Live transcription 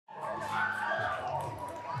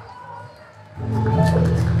And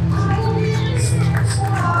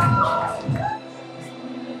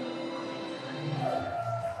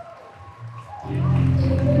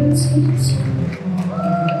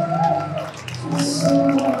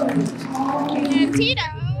Tito.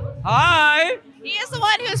 Hi. He is the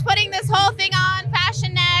one who's putting this whole thing on,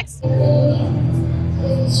 FashionNXT.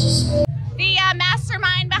 The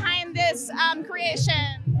mastermind behind this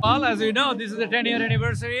creation. Well, as you know, this is the 10-year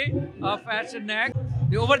anniversary of FashionNXT.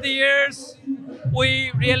 Over the years,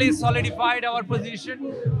 we really solidified our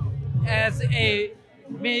position as a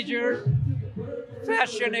major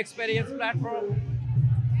fashion experience platform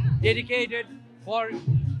dedicated for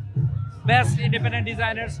best independent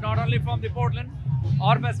designers, not only from the Portland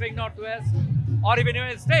or Pacific Northwest or even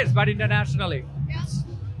United States, but internationally. Yeah.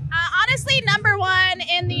 Honestly, #1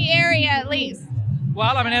 in the area at least.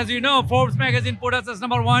 Well, I mean, as you know, Forbes magazine put us as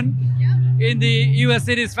 #1 in the US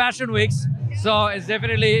cities fashion weeks. So it's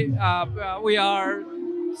definitely, we have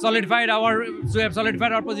solidified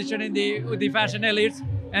our position in the fashion elites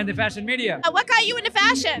and the fashion media. What got you into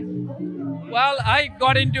fashion? Well, I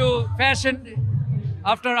got into fashion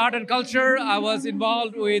after art and culture. I was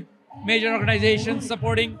involved with major organizations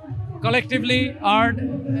supporting collectively art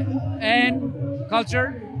and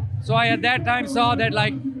culture. So I at that time saw that,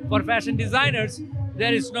 like, for fashion designers,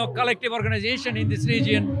 there is no collective organization in this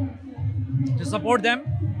region to support them,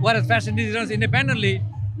 whereas fashion designers independently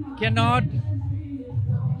cannot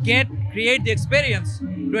create the experience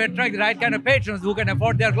to attract the right kind of patrons who can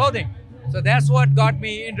afford their clothing. So that's what got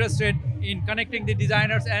me interested in connecting the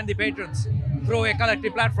designers and the patrons through a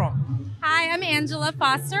collective platform. Hi, I'm Angela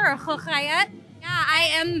Foster, or Khokhayat. Yeah, I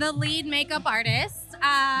am the lead makeup artist.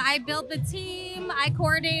 I built the team. I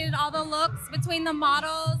coordinated all the looks between the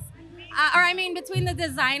models, between the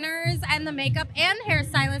designers and the makeup and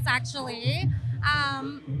hairstylists, actually.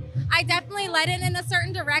 I definitely led it in a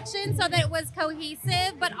certain direction so that it was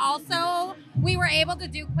cohesive, but also we were able to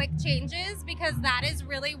do quick changes because that is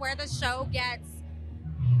really where the show gets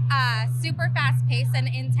super fast paced and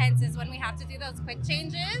intense, is when we have to do those quick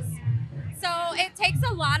changes. So it takes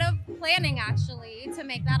a lot of planning, actually, to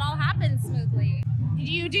make that all happen smoothly. Did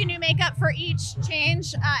you do new makeup for each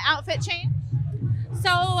change, outfit change?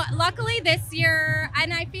 So luckily this year,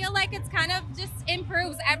 and I feel like it's kind of just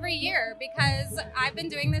improves every year because I've been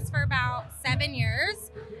doing this for about 7 years,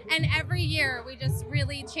 and every year we just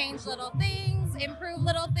really change little things, improve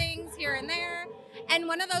little things here and there. And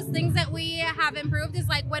one of those things that we have improved is,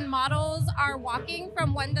 like, when models are walking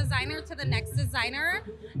from one designer to the next designer,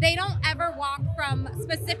 they don't ever walk from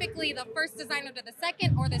specifically the first designer to the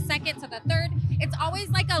second or the second to the third. It's always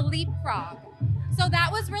like a leapfrog. So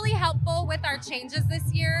that was really helpful with our changes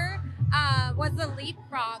this year, was the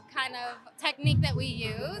leapfrog kind of technique that we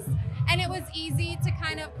use. And it was easy to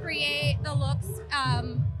kind of create the looks. A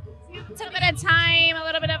little bit of time, a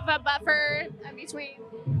little bit of a buffer in between.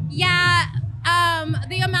 Yeah,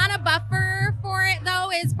 the amount of buffer for it,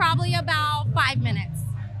 though, is probably about 5 minutes.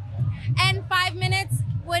 And 5 minutes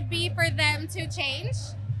would be for them to change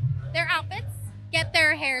their outfits, get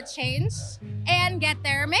their hair changed, and get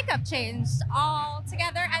their makeup changed all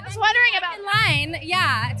together. And I was wondering about in line,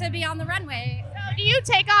 yeah, to be on the runway. So do you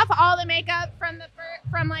take off all the makeup from the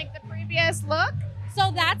previous look?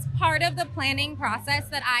 So that's part of the planning process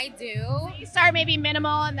that I do. So you start maybe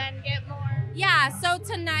minimal and then get more. Yeah, so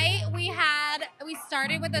tonight we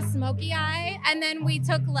started with a smoky eye, and then we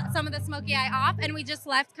took some of the smoky eye off, and we just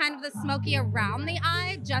left kind of the smoky around the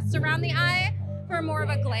eye, just around the eye, for more of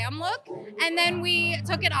a glam look. And then we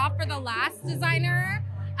took it off for the last designer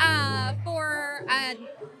for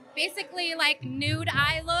basically like nude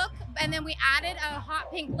eye look, and then we added a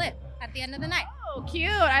hot pink lip at the end of the night. Oh,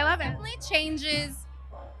 cute. I love it. Definitely changes.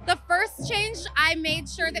 The first change, I made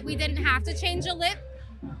sure that we didn't have to change a lip,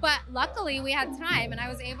 but luckily we had time, and I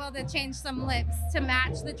was able to change some lips to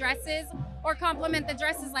match the dresses or complement the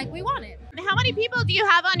dresses like we wanted. How many people do you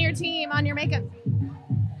have on your team, on your makeup team?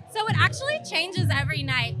 So it actually changes every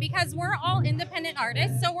night because we're all independent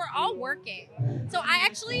artists, so we're all working. So I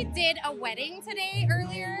actually did a wedding today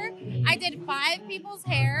earlier. I did 5 people's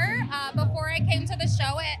hair before I came to the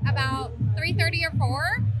show at about 3:30 or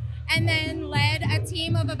 4, and then led a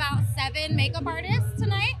team of about 7 makeup artists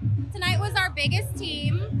tonight. Tonight was our biggest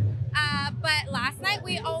team, but last night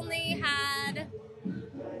we only had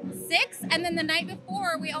 6, and then the night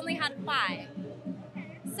before we only had 5.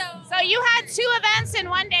 So you had 2 events in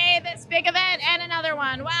one day, this big event and another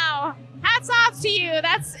one. Wow. Hats off to you.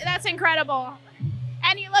 That's incredible.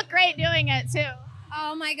 And you look great doing it too.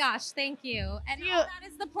 Oh my gosh, thank you. And all that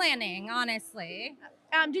is the planning, honestly.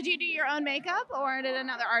 Did you do your own makeup, or did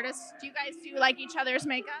another artist? Do you guys do like each other's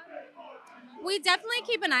makeup? we definitely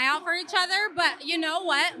keep an eye out for each other, but you know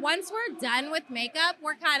what? Once we're done with makeup,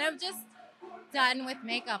 we're kind of just done with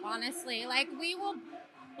makeup, honestly. Like, we will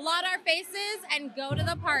blot our faces and go to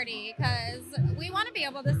the party because we want to be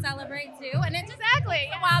able to celebrate too, and it just takes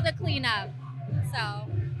a while to clean up. So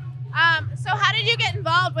how did you get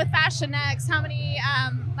involved with FashionXT?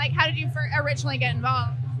 How did you originally get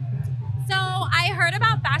involved? So I heard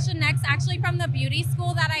about FashionXT actually from the beauty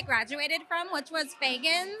school that I graduated from, which was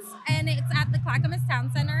Fagan's, and it's at the Clackamas Town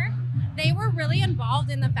Center. They were really involved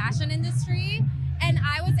in the fashion industry, and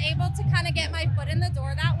I was able to kind of get my foot in the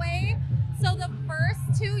door that way. So the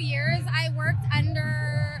first 2 years I worked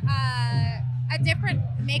under a different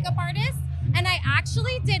makeup artist, and I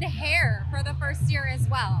actually did hair for the first year as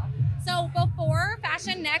well. So before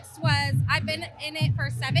FashionXT I've been in it for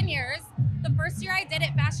 7 years. The first year I did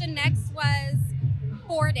it, FashionXT was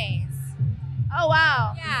 4 days. Oh,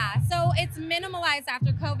 wow. Yeah, so it's minimalized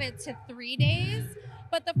after COVID to 3 days.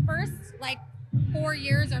 But the first 4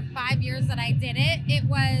 years or 5 years that I did it, it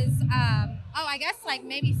was, I guess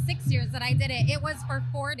maybe 6 years that I did it, it was for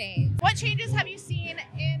 4 days. What changes have you seen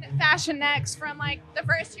in FashionXT from the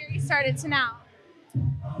first year you started to now?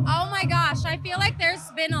 Oh my gosh, I feel like there's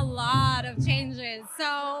been a lot of changes.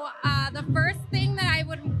 So the first thing that I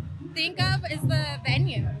would think of is the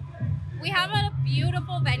venue. We have a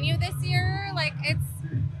beautiful venue this year. It's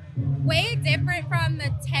way different from the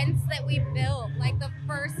tents that we built the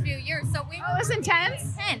first few years. So it was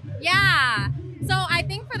intense? Tent. Yeah. So I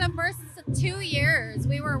think for the first 2 years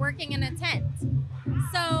we were working in a tent.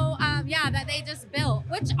 So that they just built,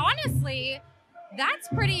 which honestly, that's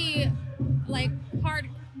pretty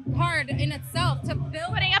hard in itself to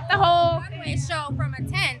build. Putting up the whole runway show from a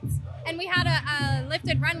tent, and we had a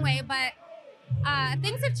lifted runway, but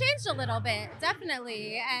things have changed a little bit,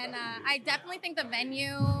 definitely, and I definitely think the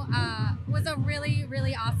venue was a really,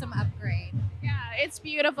 really awesome upgrade. Yeah, it's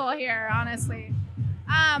beautiful here, honestly.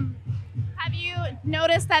 Have you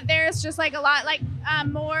noticed that there's just a lot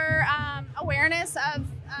more awareness of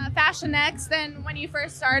FashionXT than when you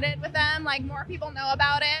first started with them? More people know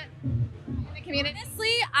about it in the community?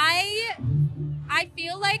 Honestly, I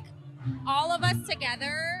feel like all of us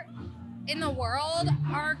together in the world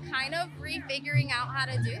are kind of refiguring out how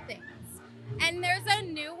to do things. And there's a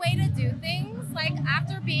new way to do things.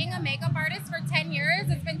 After being a makeup artist for 10 years,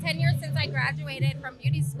 it's been 10 years since I graduated from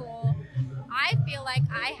beauty school, I feel like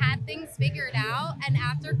I had things figured out, and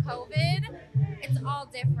after COVID, it's all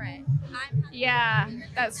different. I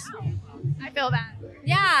feel that.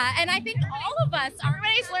 Yeah, and I think all of us are.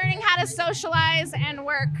 Everybody's learning how to socialize and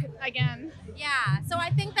work again. Yeah, so I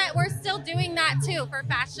think that we're still doing that too for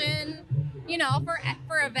fashion,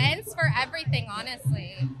 for events, for everything,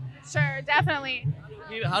 honestly. Sure, definitely.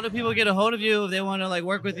 How do people get a hold of you if they want to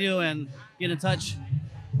work with you and get in touch?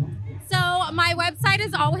 So my website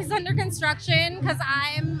is always under construction because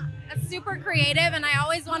I'm super creative and I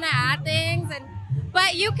always want to add things.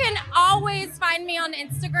 But you can always find me on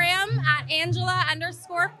Instagram at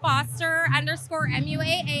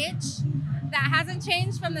Angela_Foster_MUAH. That hasn't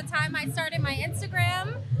changed from the time I started my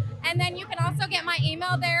Instagram. And then you can also get my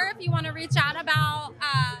email there if you want to reach out about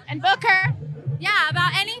and book her. Yeah,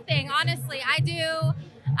 about anything, honestly. I do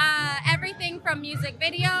everything from music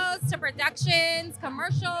videos to productions,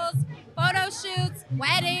 commercials, photo shoots,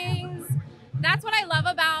 weddings. That's what I love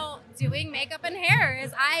about doing makeup and hair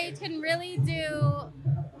is I can really do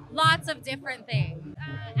lots of different things.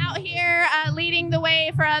 Out here leading the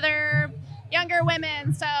way for other younger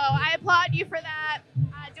women. So I applaud you for that,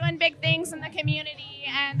 doing big things in the community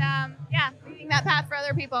and leading that path for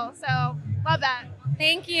other people. So love that.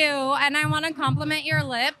 Thank you. And I want to compliment your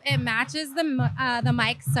lip. It matches the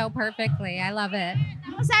mic so perfectly. I love it.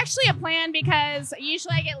 That was actually a plan because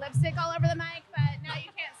usually I get lipstick all over the mic, but now you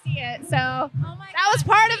can't see it. So that was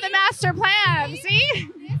part of the master plan. See?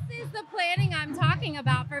 This is the planning I'm talking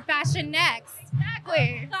about for FashionXT.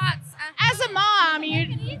 Exactly. Thoughts. As a mom,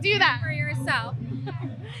 you do that for yourself.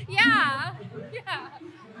 Yeah.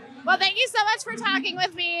 Well, thank you so much for talking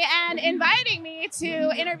with me and inviting me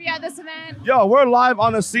to interview at this event. Yo, we're live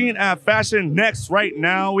on the scene at FashionXT right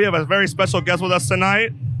now. We have a very special guest with us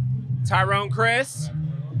tonight. Tyrone Chris.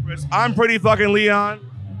 I'm Prxtty fucking Leon.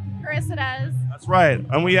 Carissa does. That's right.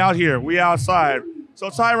 And we out here. We outside.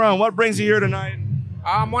 So Tyrone, what brings you here tonight?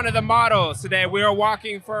 I'm one of the models today. We are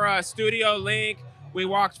walking for Studio Link. We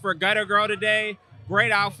walked for Gutter Girl today.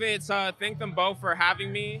 Great outfits. Thank them both for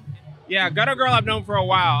having me. Yeah, Gutter Girl I've known for a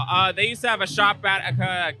while. They used to have a shop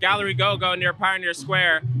at Gallery Go-Go near Pioneer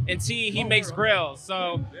Square. And T, he makes grills.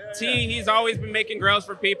 So T, he's always been making grills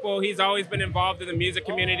for people. He's always been involved in the music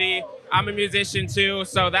community. I'm a musician too,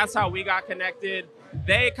 so that's how we got connected.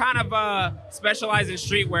 they kind of specialize in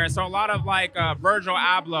streetwear. So a lot of like Virgil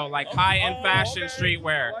Abloh, like high-end fashion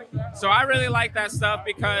streetwear. So I really like that stuff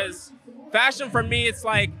because fashion for me, it's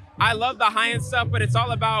like, I love the high-end stuff, but it's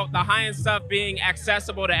all about the high-end stuff being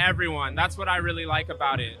accessible to everyone. That's what I really like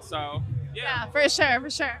about it. So, yeah, for sure, for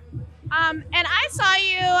sure. And I saw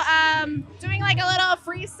you doing like a little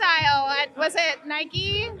freestyle at, was it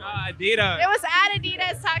Nike? Adidas. It was at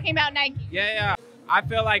Adidas talking about Nike. Yeah. I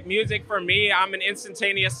feel like music for me, I'm an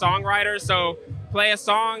instantaneous songwriter, so play a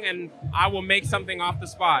song and I will make something off the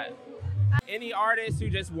spot. Any artist who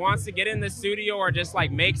just wants to get in the studio or just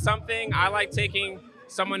like make something, I like taking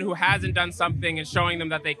someone who hasn't done something and showing them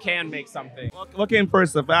that they can make something. What came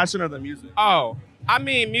first, the fashion or the music? Oh, I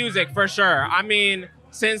mean music for sure. I mean,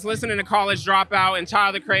 since listening to College Dropout and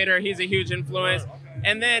Tyler, the Creator, he's a huge influence.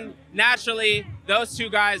 And then naturally, those two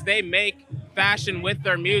guys, they make fashion with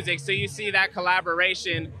their music. So you see that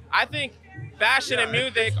collaboration. I think fashion and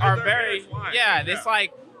music are very, it's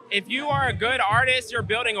like, if you are a good artist, you're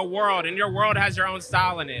building a world and your world has your own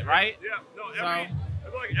style in it, right? Yeah, no, I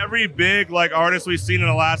feel like every big like artist we've seen in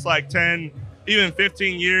the last like 10, even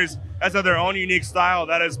 15 years has had their own unique style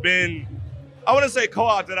that has been, I wouldn't say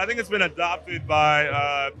co-opted. I think it's been adopted by,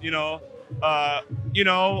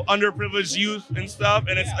 underprivileged youth and stuff,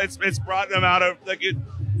 and it's brought them out of like it.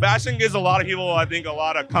 Fashion gives a lot of people, I think, a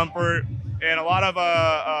lot of comfort and a lot of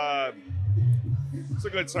what's a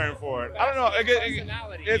good term for it? I don't know.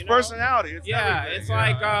 It's personality. It's everything. It's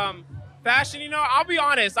like fashion. You know, I'll be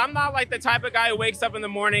honest. I'm not like the type of guy who wakes up in the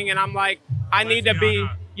morning and I'm like, I need to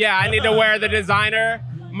wear the designer.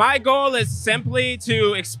 My goal is simply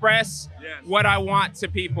to express what I want to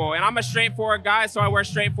people. And I'm a straightforward guy, so I wear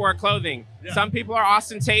straightforward clothing. Yeah. Some people are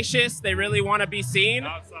ostentatious. They really want to be seen.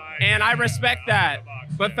 And I respect that.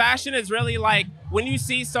 But fashion is really like, when you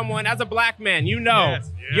see someone, as a black man, you know,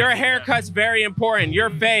 your haircut's very important. Your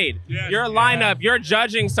fade, your lineup, you're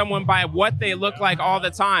judging someone by what they look like all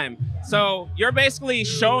the time. So you're basically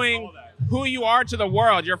showing who you are to the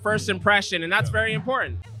world, your first impression, and that's very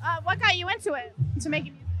important. What got you into it, to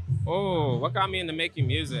making music? Oh, what got me into making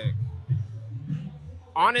music?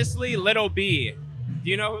 Honestly, Little B. Do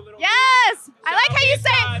you know who Little B is? Yes! I like how you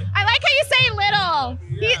say little.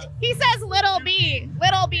 He says Little B.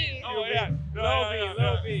 Little B. Oh yeah.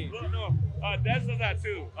 Little B. No. Des does that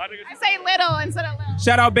too. I say little instead of little.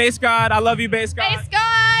 Shout out Bass God. I love you, Bass God. Bass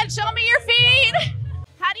God, show me your feed.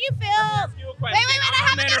 How do you feel? Wait,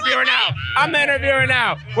 I'm the interviewer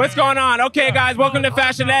now. What's going on? Okay, guys, welcome to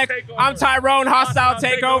FashionXT. I'm Tyrone, Hostile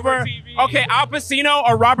Takeover. Okay, Al Pacino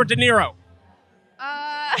or Robert De Niro?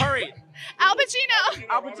 Hurry. Al Pacino.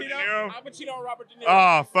 Al Pacino or Robert De Niro?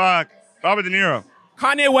 Oh, fuck. Robert De Niro.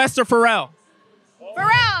 Kanye West or Pharrell?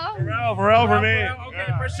 Pharrell for me. Okay,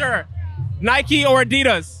 for sure. Nike or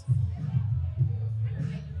Adidas?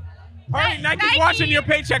 Hurry, Nike's watching, your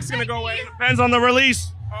paycheck's gonna go away. Depends on the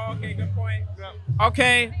release. Oh, okay, good point.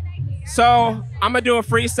 Okay, so I'm gonna do a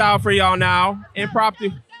freestyle for y'all now.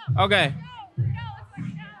 Impromptu. Okay.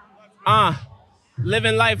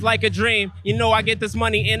 Living life like a dream. You know I get this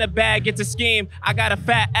money in a bag, get to scheme. I got a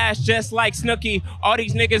fat ass just like Snooki. All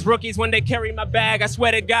these niggas rookies when they carry my bag. I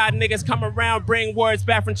swear to God, niggas come around, bring words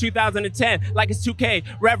back from 2010 like it's 2K.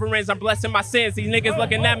 Reverends, I'm blessing my sins. These niggas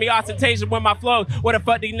looking at me ostentatious with my flows. Where the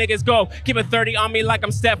fuck these niggas go? Keep a 30 on me like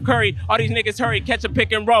I'm Steph Curry. All these niggas hurry, catch a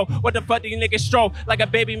pick and roll. What the fuck these niggas stroll? Like a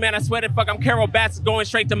baby man, I swear to fuck I'm Carol Batts going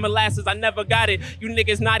straight to molasses. I never got it. You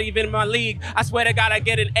niggas not even in my league. I swear to God I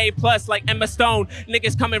get an A+ like Emma Stone.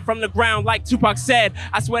 Niggas coming from the ground like Tupac said.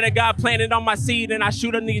 I swear to God planted on my seed and I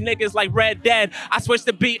shoot on these niggas like Red Dead. I switch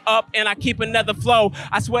the beat up and I keep another flow.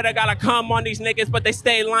 I swear to God I come on these niggas but they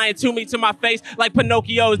stay lying to me to my face like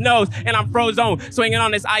Pinocchio's nose. And I'm frozen swinging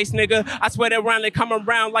on this ice nigga. I swear they come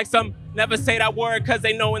around like some never say that word cause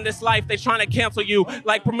they know in this life they trying to cancel you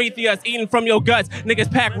like Prometheus eating from your guts.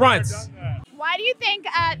 Niggas pack runts. Why do you think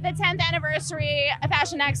the 10th anniversary of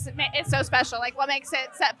FashionXT is so special? Like, what makes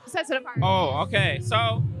it sets it apart? Oh, okay.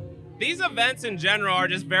 So these events in general are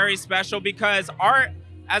just very special because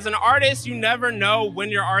as an artist, you never know when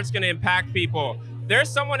your art's going to impact people. There's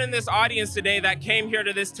someone in this audience today that came here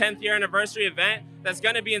to this 10th year anniversary event that's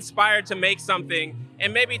going to be inspired to make something.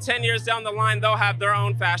 And maybe 10 years down the line, they'll have their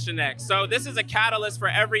own FashionXT. So this is a catalyst for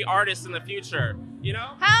every artist in the future, you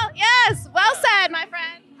know? Hell yes. Well said, my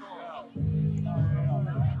friend.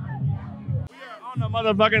 On the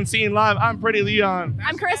motherfucking scene live. I'm Prxtty Leon.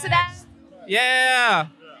 I'm Carissa. Yeah.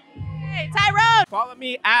 Hey, Tyrone. Follow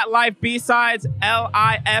me at Life B-Sides,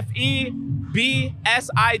 LIFEBSIDES.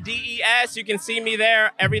 You can see me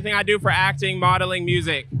there. Everything I do for acting, modeling,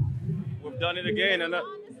 music. We've done it again. On the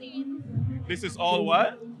scene. This is all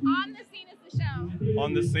what? On the scene is the show.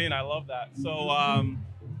 on the scene. I love that. So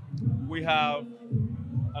we have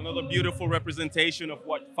another beautiful representation of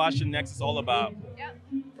what FashionNXT is all about. Yep.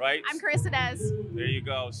 Right? I'm Carissa Des. There you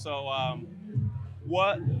go. So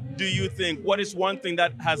what do you think? What is one thing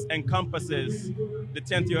that has encompasses the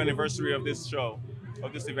 10th year anniversary of this show,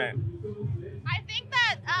 of this event? I think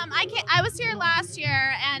that I was here last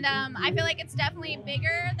year, and I feel like it's definitely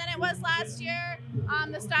bigger than it was last year.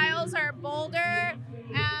 The styles are bolder,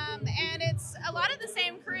 and it's a lot of the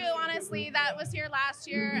same crew, honestly, that was here last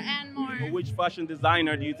year and more. Which fashion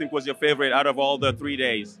designer do you think was your favorite out of all the 3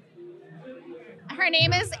 days? Her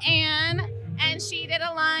name is Anne, and she did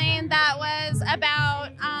a line that was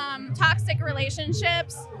about toxic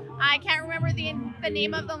relationships. I can't remember the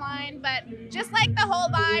name of the line, but just like the whole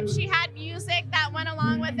vibe, she had music that went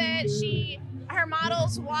along with it. Her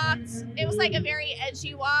models walked, it was like a very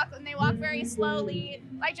edgy walk, and they walked very slowly.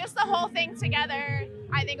 Like just the whole thing together,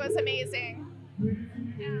 I think was amazing.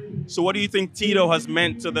 Yeah. So what do you think Tito has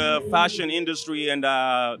meant to the fashion industry and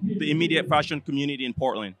the immediate fashion community in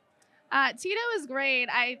Portland? Tito is great.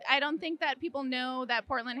 I don't think that people know that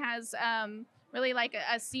Portland has really like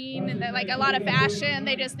a scene and like a lot of fashion.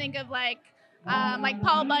 They just think of like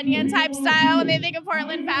Paul Bunyan type style, and they think of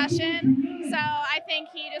Portland fashion. So I think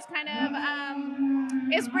he just kind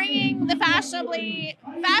of is bringing the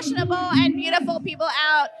fashionable and beautiful people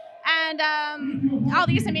out, and all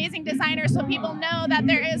these amazing designers, so people know that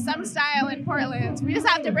there is some style in Portland. We just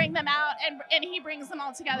have to bring them out, and he brings them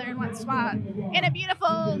all together in one spot in a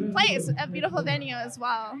beautiful place, a beautiful venue as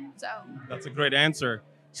well. So that's a great answer.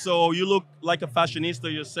 So you look like a fashionista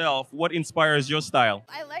yourself. What inspires your style?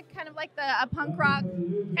 I like kind of like a punk rock,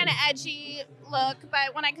 kind of edgy look,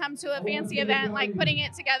 but when I come to a fancy event, like putting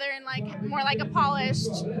it together in like more like a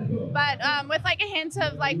polished, but with like a hint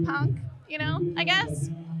of like punk, you know, I guess.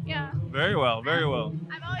 Yeah. Very well, very well.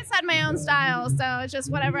 I've always had my own style, so it's just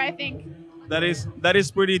whatever I think. That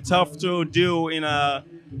is pretty tough to do in a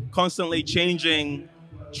constantly changing,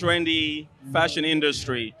 trendy fashion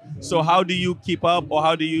industry. So how do you keep up, or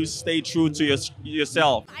how do you stay true to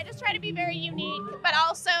yourself? I just try to be very unique, but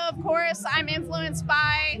also, of course, I'm influenced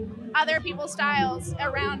by other people's styles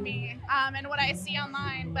around me and what I see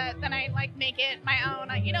online, but then I like make it my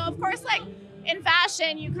own. You know, of course, like in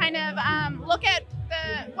fashion, you kind of look at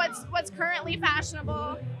what's currently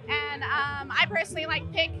fashionable, and I personally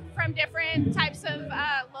like pick from different types of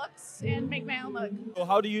looks and make my own look. So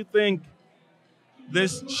how do you think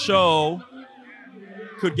this show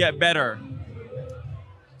could get better?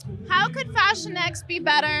 How could FashionNXT be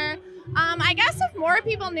better? I guess if more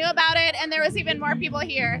people knew about it and there was even more people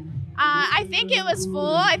here. I think it was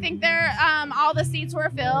full. I think all the seats were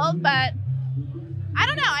filled, but I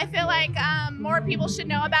don't know. I feel like more people should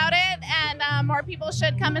know about it, and more people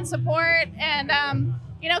should come and support, and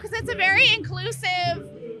you know, because it's a very inclusive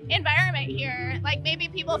environment here. Like maybe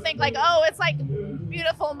people think like, oh, it's like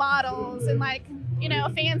beautiful models and like, you know,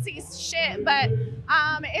 fancy shit, but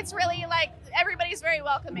it's really like everybody's very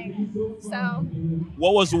welcoming. So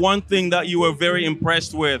what was one thing that you were very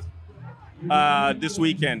impressed with this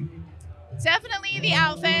weekend? Definitely the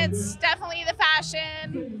outfits, definitely the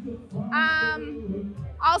fashion.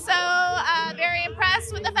 Also very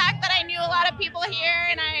impressed with the fact that I knew a lot of people here,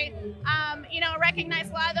 and I you know,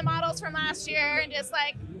 recognized a lot of the models from last year, and just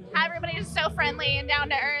like how everybody is so friendly and down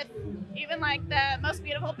to earth. Even like the most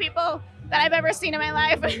beautiful people that I've ever seen in my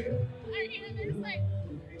life are here. They're just like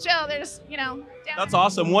chill. They're just, you know, down. That's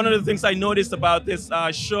awesome. One of the things I noticed about this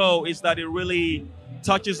show is that it really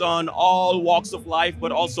touches on all walks of life,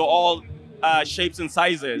 but also all shapes and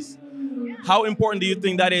sizes. How important do you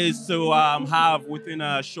think that is to have within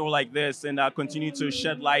a show like this, and continue to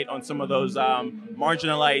shed light on some of those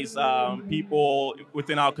marginalized people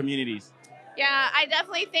within our communities? Yeah, I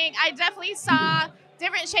definitely saw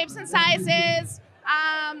different shapes and sizes,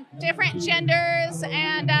 different genders,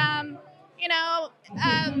 and you know,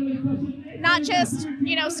 not just,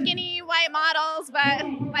 you know, skinny white models, but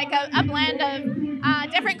like a blend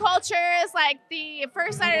of different cultures. Like the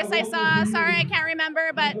first artist I saw, sorry I can't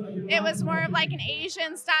remember, but it was more of like an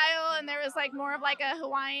Asian style, and there was like more of like a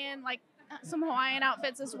Hawaiian, like some Hawaiian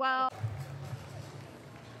outfits as well.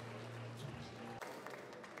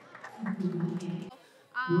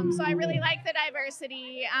 So I really like the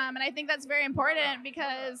diversity, and I think that's very important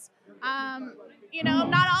because, you know,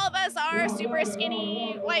 not all of us are super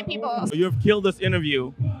skinny white people. You've killed this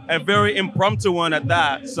interview, a very impromptu one at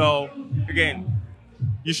that. So again,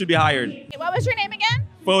 you should be hired. What was your name again?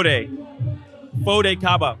 Fode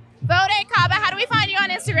Kaba. Fode Kaba. How do we find you on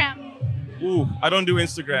Instagram? Ooh, I don't do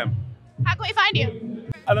Instagram. How can we find you?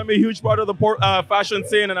 and I'm a huge part of the fashion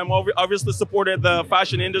scene, and I'm obviously supported the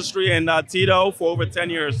fashion industry and Tito for over 10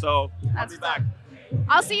 years. So I'll be back.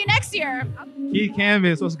 I'll see you next year. Keith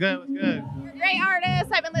Canvas, what's good? What's good? You're a great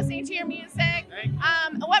artist. I've been listening to your music.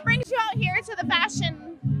 What brings you out here to the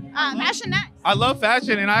FashionNXT? I love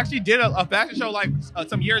fashion, and I actually did a fashion show like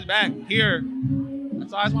some years back here.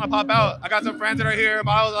 So I just want to pop out. I got some friends that are here,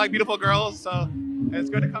 models like beautiful girls, so it's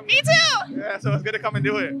good to come. Me too. Yeah, so it's good to come and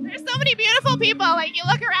do it. There's so many beautiful people. Like you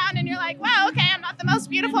look around and you're like, wow, okay, I'm not the most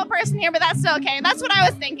beautiful person here, but that's still okay. That's what I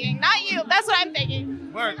was thinking. Not you. That's what I'm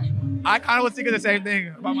thinking. Word. I kind of was thinking the same thing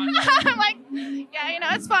about my. I'm like, yeah, you know,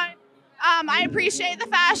 it's fine. I appreciate the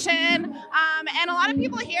fashion, and a lot of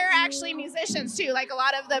people here are actually musicians too. Like a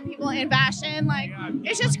lot of the people in fashion, like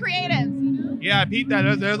it's just creative. Yeah, I peeped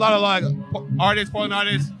that. There's a lot of like artists, Portland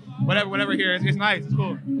artists, whatever here. It's nice. It's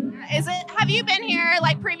cool. Is it? Have you been here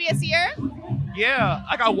like previous year? Yeah,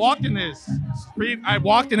 like I walked in this. I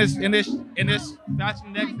walked in this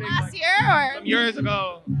FashionNXT thing Last year or some years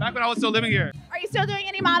ago, back when I was still living here. Are you still doing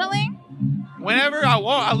any modeling? Whenever I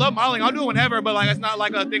want, I love modeling. I'll do it whenever, but like it's not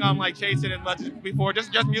like a thing I'm like chasing as much as before.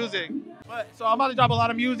 Just music. But so I'm about to drop a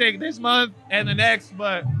lot of music this month and the next.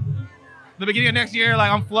 But the beginning of next year,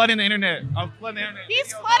 like I'm flooding the internet.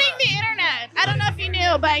 He's flooding the internet. I don't know if you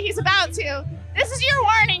knew, but he's about to. This is your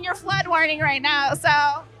warning, your flood warning right now. So,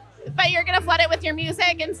 but you're gonna flood it with your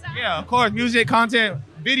music and stuff. Yeah, of course, music, content,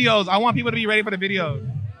 videos. I want people to be ready for the videos.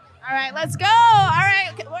 All right, let's go. All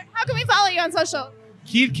right, how can we follow you on social?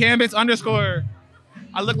 Keith Canvas _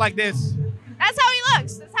 I look like this. That's how he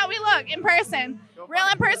looks. That's how we look in person. Real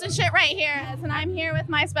in person shit right here. And I'm here with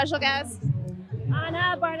my special guest,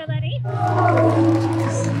 Anna Bartoletti.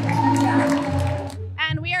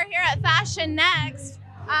 And we are here at FashionNXT,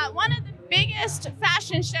 one of the biggest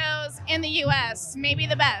fashion shows in the U.S., maybe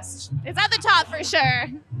the best. It's at the top for sure.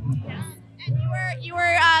 Yeah. And you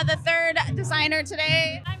were the third designer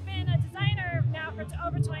today. I've been a designer now for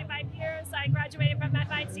over 25 years. I graduated from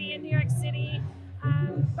FIT in New York City.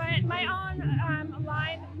 But my own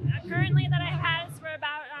line currently that I've had is for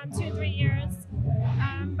about 2-3 years.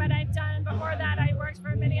 But I've done, before that, I worked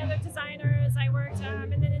for many other designers. I worked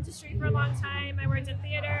in the industry for a long time. I worked in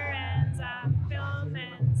theater and film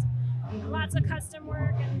and lots of custom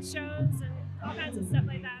work and shows and all kinds of stuff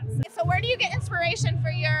like that. So where do you get inspiration for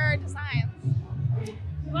your designs?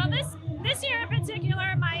 Well, this year in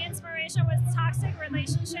particular, my inspiration was toxic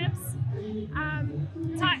relationships.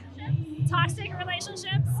 Toxic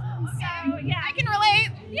relationships. So yeah, I can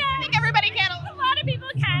relate. Yeah, I think everybody can. A lot of people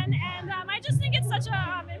can, and I just think it's such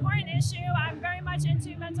an important issue. I'm very much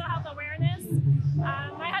into mental health awareness.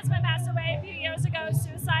 My husband passed away a few years ago,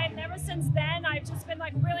 suicide, and ever since then, I've just been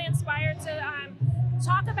like really inspired to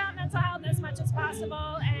talk about mental health as much as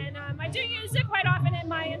possible. And I do use it quite often in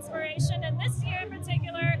my inspiration. And this year in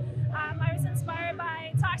particular, I was inspired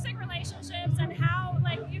by toxic relationships and how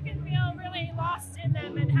like you can feel really lost in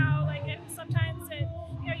them, and how like sometimes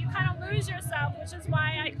you kind of lose yourself, which is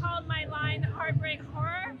why I called my line Heartbreak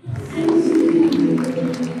Horror.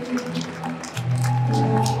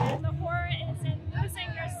 And the horror is in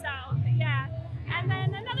losing yourself, yeah. And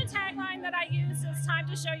then another tagline that I use is time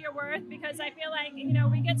to show your worth, because I feel like,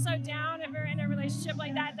 we get so down if we're in a relationship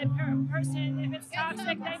like that, person, if it's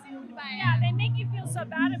toxic, they make you feel so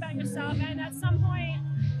bad about yourself. And at some point,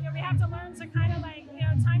 we have to learn to kind of like,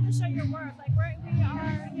 time to show your worth. Like we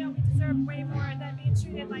are, we deserve way more than being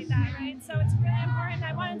treated like that, right? So it's really important.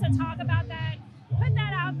 I wanted to talk about that, put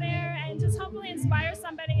that out there, and just hopefully inspire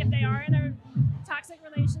somebody if they are in a toxic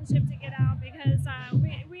relationship to get out, because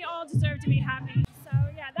we all deserve to be happy. So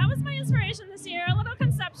yeah, that was my inspiration this year. A little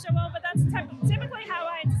conceptual, but that's typically how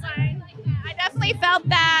I design. I definitely felt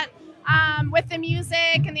that with the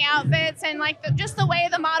music and the outfits and like just the way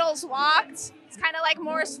the models walked. It's kind of like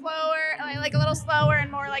more slower, like a little slower and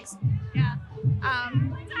more like, yeah. I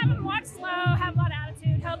like to have them walk slow, have a lot of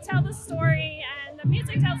attitude, help tell the story, and the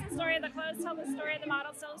music tells the story, the clothes tell the story, the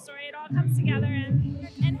models tell the story. It all comes together.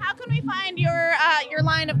 And how can we find your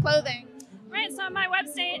line of clothing? Right, so my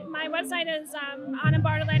website is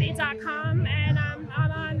annabartoletti.com, and I'm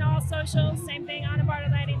on all socials, same thing, Anna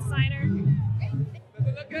Bartoletti Designer. Does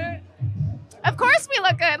it look good? Of course we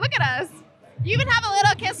look good. Look at us. You even have a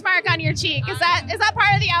little kiss mark on your cheek. Is that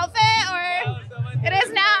part of the outfit, or it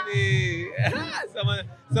is now?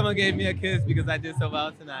 Someone gave me a kiss because I did so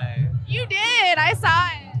well tonight. You did. I saw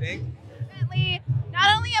it. Thank you. Definitely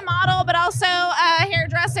not only a model, but also a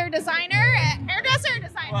hairdresser, designer. Hairdresser or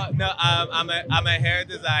designer? Well, no, I'm a hair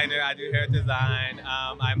designer. I do hair design.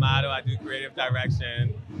 I model. I do creative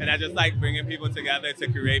direction, and I just like bringing people together to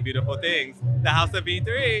create beautiful things. The House of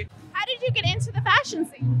B3. How did you get into the fashion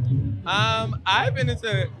scene? I've been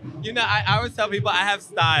into, I always tell people I have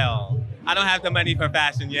style. I don't have the money for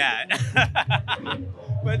fashion yet.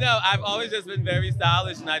 But no, I've always just been very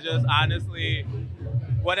stylish, and I just honestly,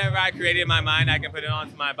 whatever I created in my mind, I can put it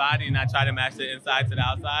onto my body, and I try to match the inside to the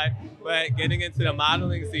outside. But getting into the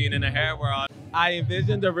modeling scene in the hair world, I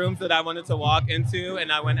envisioned the rooms that I wanted to walk into,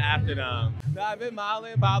 and I went after them. So I've been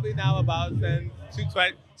modeling probably now about since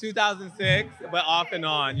 2006, but off and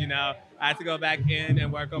on, I had to go back in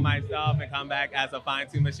and work on myself and come back as a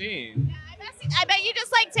fine-tuned machine. Yeah, I bet you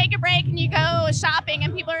just like take a break and you go shopping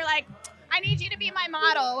and people are like, I need you to be my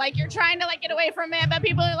model. Like you're trying to like get away from it, but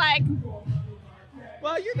people are like,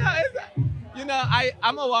 well,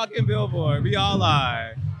 I'm a walking billboard. We all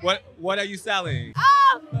are. What are you selling?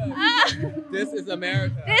 This is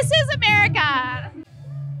America. This is America.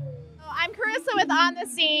 I'm Carissa with On The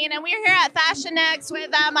Scene, and we're here at FashionXT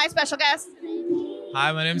with my special guest.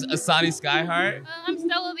 Hi, my name is Asani Skyheart. I'm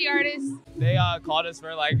Stella the artist. They called us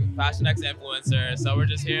for like FashionXT influencers, so we're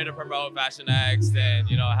just here to promote FashionXT and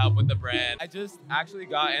help with the brand. I just actually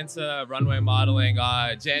got into runway modeling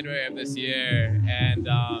January of this year, and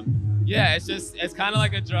yeah, it's kind of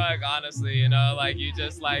like a drug, honestly. Like you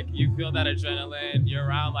feel that adrenaline. You're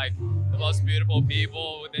around like the most beautiful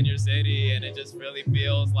people within your city, and it just really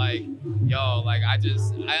feels like, I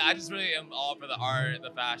just really am all for the art,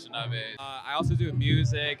 the fashion of it. I also do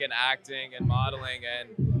music and acting and modeling,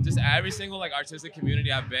 and just every single like artistic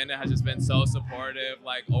community I've been in has just been so supportive,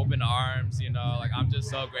 like open arms. Like I'm just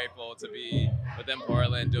so grateful to be within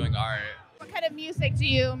Portland doing art. What kind of music do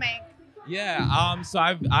you make? Yeah, so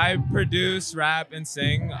I produce, rap, and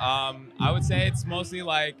sing. I would say it's mostly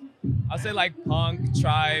like, punk,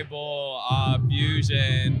 tribal,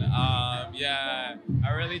 fusion. Yeah,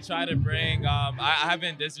 I really try to bring, I have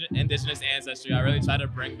indigenous ancestry. I really try to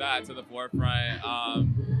bring that to the forefront.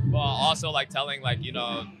 While also like telling like,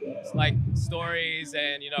 like stories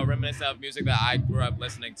and, reminiscent of music that I grew up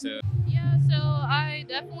listening to. Yeah, so I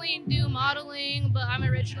definitely do modeling, but I'm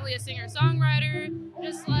originally a singer-songwriter,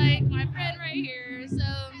 just like my friend right here. So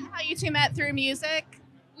how you two met through music?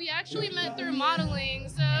 We actually met through modeling,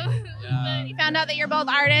 so. Yeah. You found out that you're both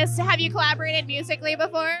artists. Have you collaborated musically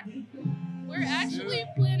before? We're actually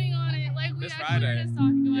planning on it. Like we this actually Friday. were just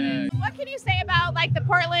talking about it. What can you say about like the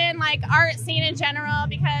Portland like art scene in general?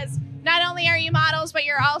 Because not only are you models, but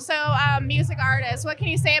you're also music artists. What can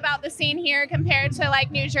you say about the scene here compared to like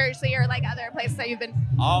New Jersey or like other places that you've been?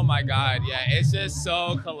 Oh my God, yeah, it's just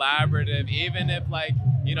so collaborative. Even if like,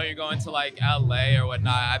 you're going to like LA or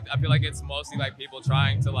whatnot, I feel like it's mostly like people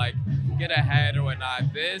trying to like get ahead or whatnot.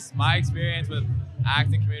 My experience with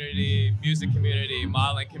acting community, music community,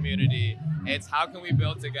 modeling community, it's how can we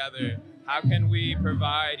build together? How can we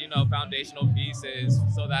provide, foundational pieces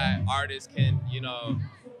so that artists can,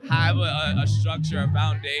 have a structure, a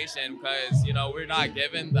foundation, because, we're not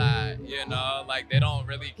given that, like they don't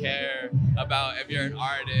really care about if you're an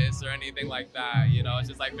artist or anything like that, it's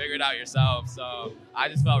just like figure it out yourself. So I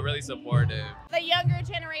just felt really supportive. The younger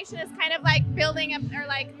generation is kind of like building up or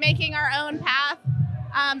like making our own path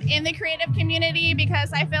in the creative community,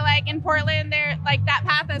 because I feel like in Portland, like that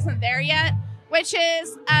path isn't there yet, which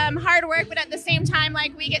is hard work, but at the same time,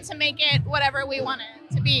 like we get to make it whatever we want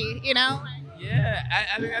it to be, Yeah,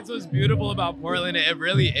 I think that's what's beautiful about Portland. It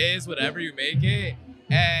really is whatever you make it.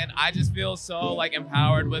 And I just feel so like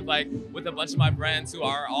empowered with a bunch of my friends who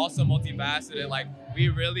are also multifaceted. Like we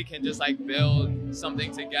really can just like build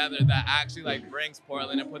something together that actually like brings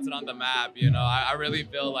Portland and puts it on the map. I really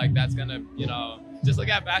feel like that's gonna, just look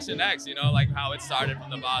at FashionXT, like how it started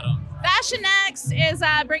from the bottom. FashionXT is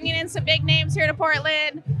bringing in some big names here to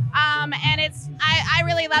Portland. And I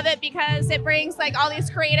really love it because it brings like all these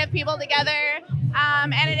creative people together,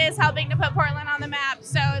 and it is helping to put Portland on the map.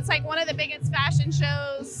 So it's like one of the biggest fashion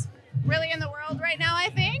shows really in the world right now, I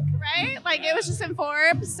think, right? Like it was just in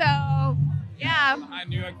Forbes, so yeah. Behind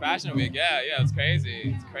New York Fashion Week, yeah, it's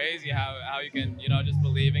crazy. It's crazy how you can, just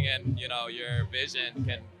believing in, your vision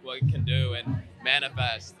what it can do and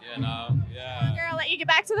manifest, yeah. Girl, I'll let you get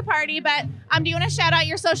back to the party, but do you want to shout out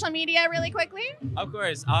your social media really quickly? Of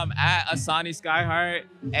course, at Asani Skyheart,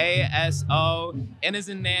 ASO, N as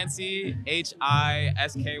in Nancy,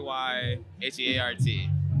 HISKYHEART,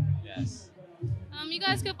 yes. You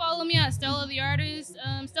guys can follow me at Stella the Artist.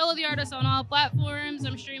 Stella the Artist on all platforms.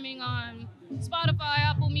 I'm streaming on Spotify,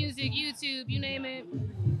 Apple Music, YouTube, you name it.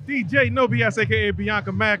 DJ No BS, aka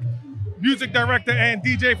Bianca Mac, music director and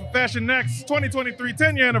DJ for FashionXT 2023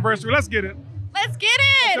 10-year anniversary. Let's get it. Let's get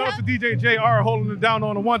it. Shout out to DJ JR holding it down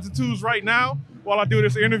on the ones and twos right now while I do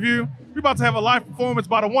this interview. We're about to have a live performance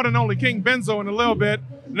by the one and only King Benzo in a little bit,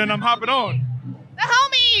 and then I'm hopping on. The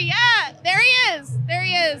homie, yeah, there he is. There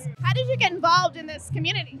he is. How did you get involved in this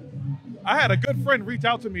community? I had a good friend reach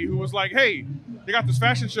out to me who was like, hey, they got this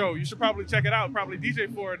fashion show. You should probably check it out, probably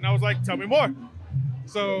DJ for it. And I was like, tell me more.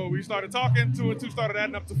 So we started talking, 2 and 2 started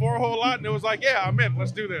adding up to 4 a whole lot. And it was like, yeah, I'm in,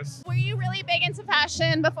 let's do this. Were you really big into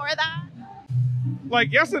fashion before that?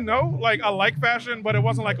 Like, yes and no. Like, I like fashion, but it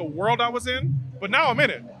wasn't like a world I was in. But now I'm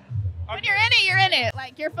in it. When you're in it, you're in it.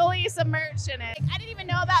 Like, you're fully submerged in it. I didn't even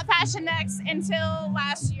know about FashionXT until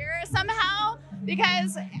last year somehow,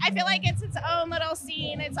 because I feel like it's its own little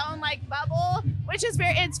scene, its own like bubble, which is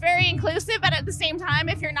it's very inclusive, but at the same time,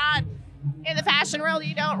 if you're not in the fashion world,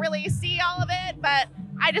 you don't really see all of it. But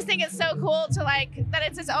I just think it's so cool to like that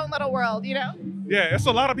it's its own little world, you know? Yeah, it's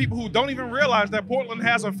a lot of people who don't even realize that Portland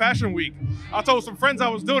has a fashion week. I told some friends I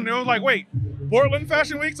was doing it, they was like, wait, Portland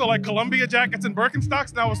Fashion Week? So like Columbia jackets and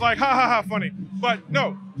Birkenstocks? And I was like, ha ha ha, funny. But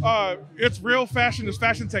no, it's real fashion, it's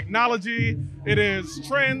fashion technology, it is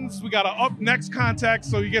trends. We got an up next contact,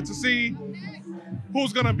 so you get to see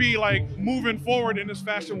who's gonna be like moving forward in this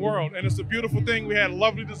fashion world. And it's a beautiful thing. We had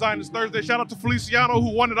lovely designers Thursday. Shout out to Feliciano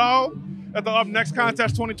who won it all at the Up Next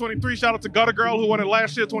Contest 2023. Shout out to Gutter Girl who won it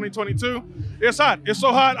last year, 2022. It's hot, it's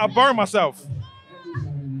so hot, I burn myself.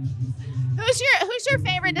 Who's your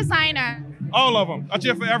favorite designer? All of them. I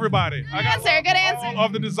cheer for everybody. Good answer. All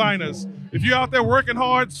of the designers. If you're out there working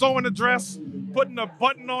hard, sewing a dress, putting a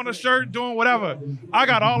button on a shirt, doing whatever, I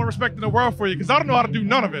got all the respect in the world for you because I don't know how to do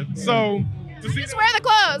none of it. So I just wear the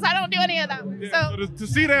clothes. I don't do any of that. Yeah, so to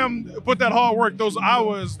see them put that hard work, those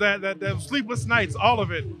hours, that sleepless nights, all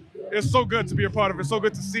of it, it's so good to be a part of it. It's so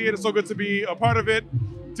good to see it. It's so good to be a part of it,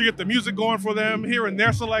 to get the music going for them, hearing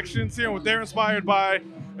their selections, hearing what they're inspired by,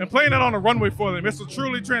 and playing that on the runway for them. It's a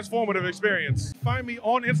truly transformative experience. Find me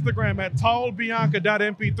on Instagram at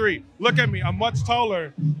tallbianca.mp3. Look at me, I'm much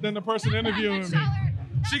taller than the person interviewing me.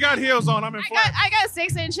 She got heels on, I'm in flats. I got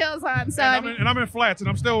 6-inch heels on, so. And I'm in flats, and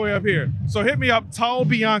I'm still way up here. So hit me up,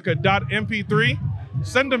 tallbianca.mp3.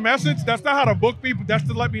 Send a message. That's not how to book people, that's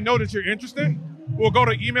to let me know that you're interested. We'll go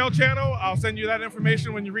to email channel. I'll send you that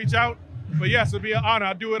information when you reach out. But yes, it'll be an honor.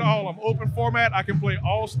 I do it all. I'm open format. I can play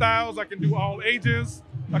all styles. I can do all ages.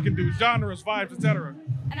 I can do genres, vibes, etc.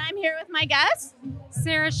 And I'm here with my guest,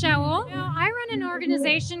 Sarah Showell. I run an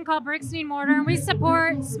organization called Prxtty Mortar, and we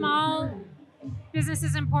support small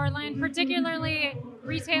businesses in Portland, particularly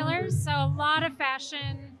retailers. So a lot of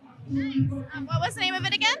fashion. Nice. What was the name of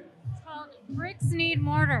it again? It's called Prxtty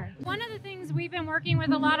Mortar. One of the things we've been working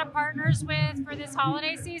with a lot of partners with for this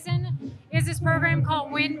holiday season is this program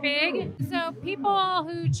called Win Big. So people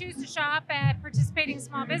who choose to shop at participating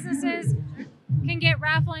small businesses can get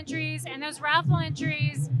raffle entries, and those raffle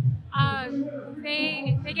entries,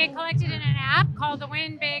 they get collected in an app called the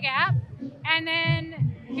Win Big app, and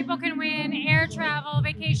then people can win air travel,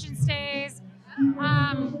 vacation stays,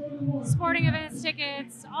 sporting events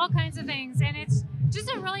tickets, all kinds of things, and it's just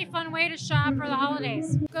a really fun way to shop for the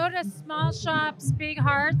holidays. Go to Small Shops Big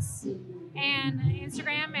Hearts and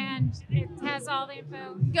Instagram, and it has all the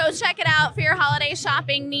info. Go check it out for your holiday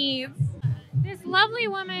shopping needs. This lovely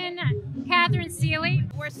woman, Catherine Seeley.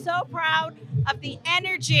 We're so proud of the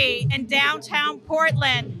energy in downtown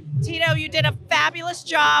Portland. Tito, you did a fabulous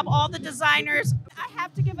job, all the designers. I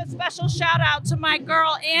have to give a special shout out to my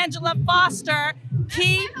girl, Angela Foster.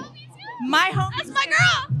 My homie. That's my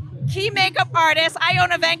girl. Key makeup artist. I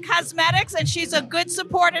own Event Cosmetics, and she's a good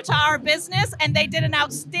supporter to our business, and they did an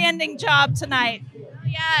outstanding job tonight.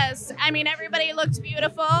 Yes, I mean, everybody looked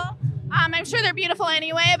beautiful. I'm sure they're beautiful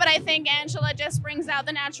anyway, but I think Angela just brings out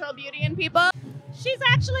the natural beauty in people. She's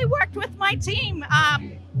actually worked with my team.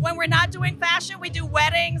 When we're not doing fashion, we do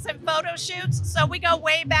weddings and photo shoots. So we go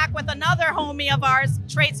way back with another homie of ours,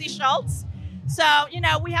 Tracy Schultz. So, you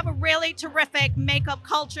know, we have a really terrific makeup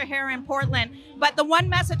culture here in Portland. But the one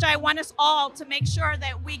message I want us all to make sure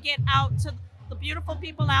that we get out to the beautiful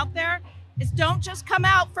people out there is don't just come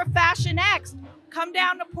out for FashionXT. Come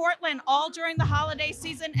down to Portland all during the holiday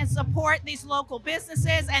season and support these local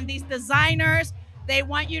businesses and these designers. They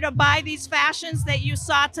want you to buy these fashions that you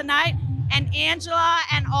saw tonight. And Angela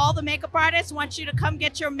and all the makeup artists want you to come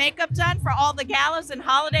get your makeup done for all the galas and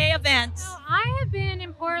holiday events. So I have been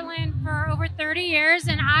in Portland for over 30 years,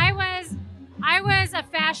 and I was a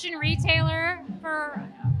fashion retailer for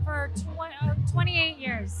 28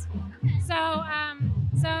 years. So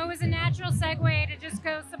it was a natural segue to just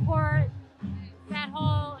go support that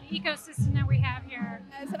whole ecosystem that we have here.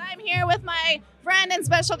 Yes, and I'm here with my friend and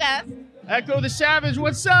special guest, Echo the Savage.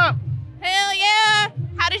 What's up? Hell yeah!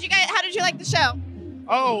 How did you like the show?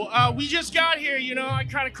 Oh, we just got here. You know, I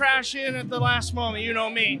kind of crashed in at the last moment. You know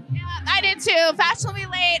me. Yeah, I did too. Fashionably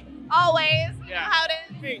late. Always. You Yeah. know how it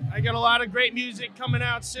is. Hey, I got a lot of great music coming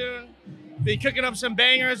out soon. Be cooking up some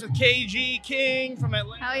bangers with KG King from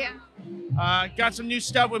Atlanta. Hell yeah. Got some new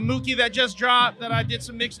stuff with Mookie that just dropped that I did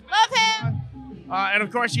some mixing. Love him. And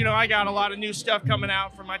of course, you know, I got a lot of new stuff coming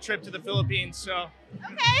out from my trip to the Philippines. So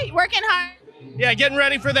Okay, working hard. yeah, getting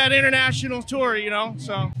ready for that international tour, you know.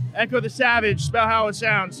 So Echo the Savage, spell how it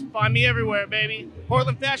sounds. Find me everywhere, baby.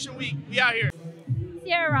 Portland Fashion Week, we out here.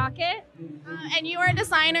 Sierra Rocket. And you are a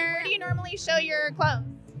designer. Where do you normally show your clothes?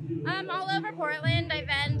 All over Portland. I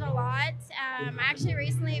vend a lot. I actually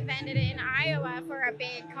recently vended in Iowa for a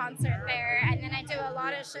big concert there, and then I do a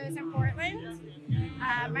lot of shows in Portland.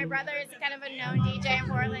 My brother is kind of a known DJ in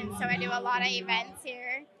Portland, so I do a lot of events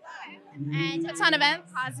here. And A ton of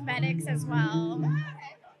events? Cosmetics as well.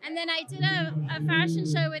 And then I did a fashion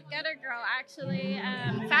show with Gutter Girl, actually,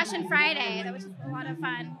 Fashion Friday, which was a lot of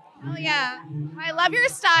fun. Oh yeah, I love your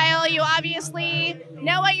style. You obviously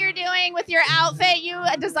know what you're doing with your outfit. You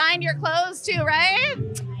designed your clothes too, right?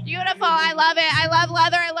 Beautiful. I love it. I love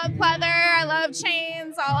leather. I love pleather. I love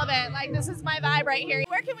chains. All of it. Like this is my vibe right here.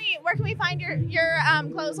 Where can we find your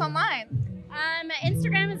clothes online?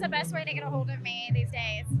 Instagram is the best way to get a hold of me these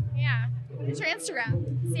days. Yeah. What is your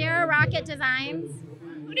Instagram? Sierra Rocket Designs.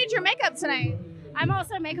 Who did your makeup tonight? I'm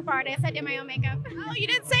also a makeup artist. I do my own makeup. Oh, you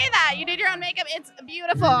did say that. You did your own makeup. It's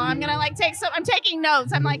beautiful. I'm gonna like I'm taking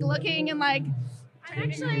notes. I'm like looking and like. I'm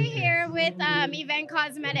actually here with Event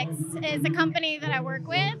Cosmetics. Is a company that I work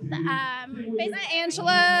with. Basically,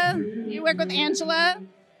 Angela. You work with Angela.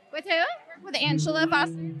 With who? With Angela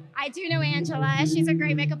Foster. I do know Angela. She's a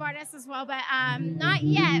great makeup artist as well, but not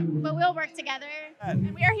yet. But we'll work together.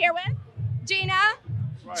 And we are here with Gina.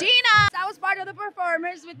 Right. Gina. I was part of the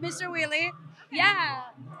performers with Mr. Willie. Yeah.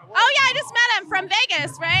 Oh yeah, I just met him from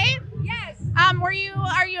Vegas, right? Yes. Are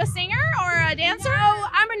you a singer or a dancer? No,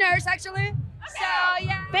 I'm a nurse actually. Okay. So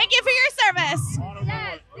yeah. Thank you for your service.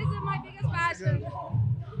 Yes, this is my biggest passion.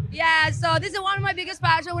 Yeah, so this is one of my biggest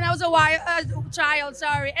passions when I was a child,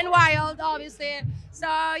 and wild, obviously. So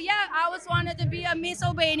yeah, I always wanted to be a Miss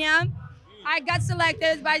Albania. I got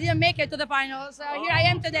selected, but I didn't make it to the finals. So here I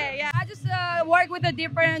am today. Yeah, I just work with the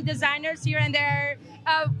different designers here and there,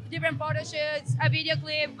 different photo shoots, a video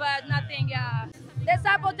clip, but nothing. Yeah, there's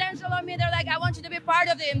a potential on me. They're like, I want you to be part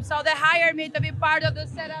of them. So they hired me to be part of the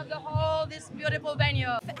setup, this beautiful venue.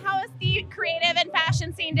 How is the creative and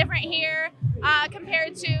fashion scene different here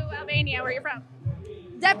compared to Albania, where you're from?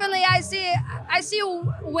 Definitely, I see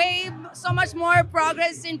way so much more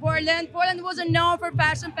progress in Portland. Portland wasn't known for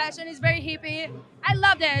fashion. Fashion is very hippie. I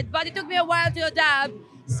loved it, but it took me a while to adapt.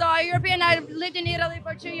 So European, I lived in Italy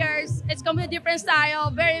for 2 years. It's completely different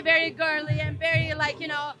style, very, very girly and very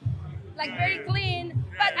very clean.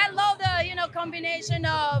 But I love the, combination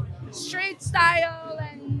of street style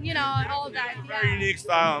and, all that. Very unique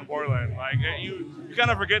style in Portland. Like you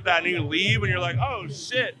kind of forget that and you leave and you're like, oh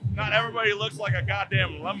shit, not everybody looks like a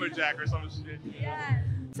goddamn lumberjack or some shit. Yeah.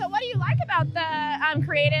 So what do you like about the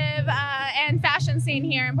creative and fashion scene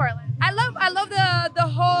here in Portland? I love the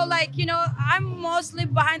whole I'm mostly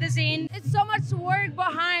behind the scene. It's so much work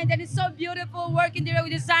behind and it's so beautiful working there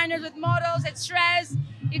with designers, with models. It's stress.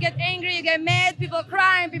 You get angry, you get mad, people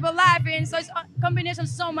crying, people laughing. So it's a combination of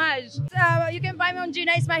so much. You can find me on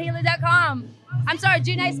GinaIsmaili.com. I'm sorry,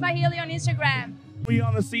 Gina Ismaili on Instagram. We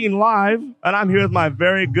on the scene live, and I'm here with my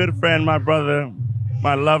very good friend, my brother,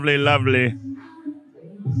 my lovely.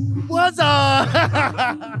 What's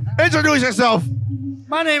up? Introduce yourself.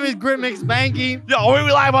 My name is Grit Mix Banky. Yo, we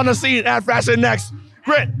live on the scene at FashionNXT.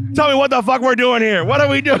 Grit, tell me what the fuck we're doing here. What are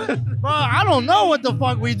we doing? Bro, I don't know what the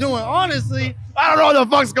fuck we doing, honestly. I don't know what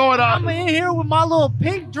the fuck's going on. I'm in here with my little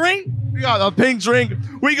pink drink. We got a pink drink.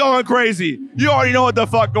 We going crazy. You already know what the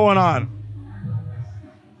fuck going on.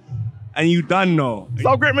 And you done know.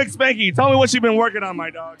 So Grit Mix Banky, tell me what you been working on, my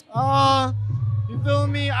dog. You feel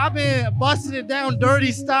me? I've been busting it down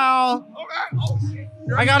dirty style. Okay.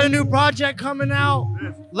 I got a new project coming out.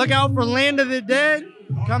 Look out for Land of the Dead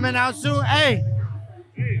coming out soon. Hey,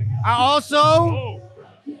 I've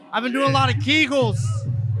been doing a lot of Kegels.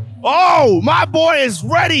 Oh, my boy is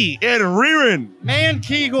ready and rearing. Man,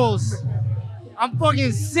 Kegels. I'm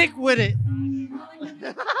fucking sick with it.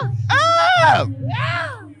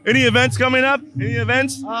 Any events coming up? Any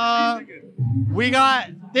events? We got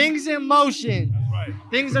things in motion. Right.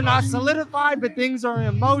 Things are not solidified, but things are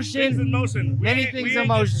in motion. Things in motion. Many things in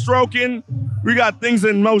motion. Stroking. We got things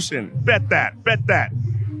in motion. Bet that.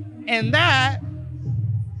 And that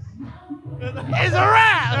is a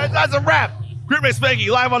wrap. That's a wrap. Grit Mix Banky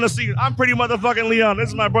live on the scene. I'm Pretty Motherfucking Leon. This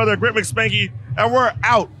is my brother Grit Mix Banky, and we're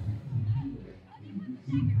out.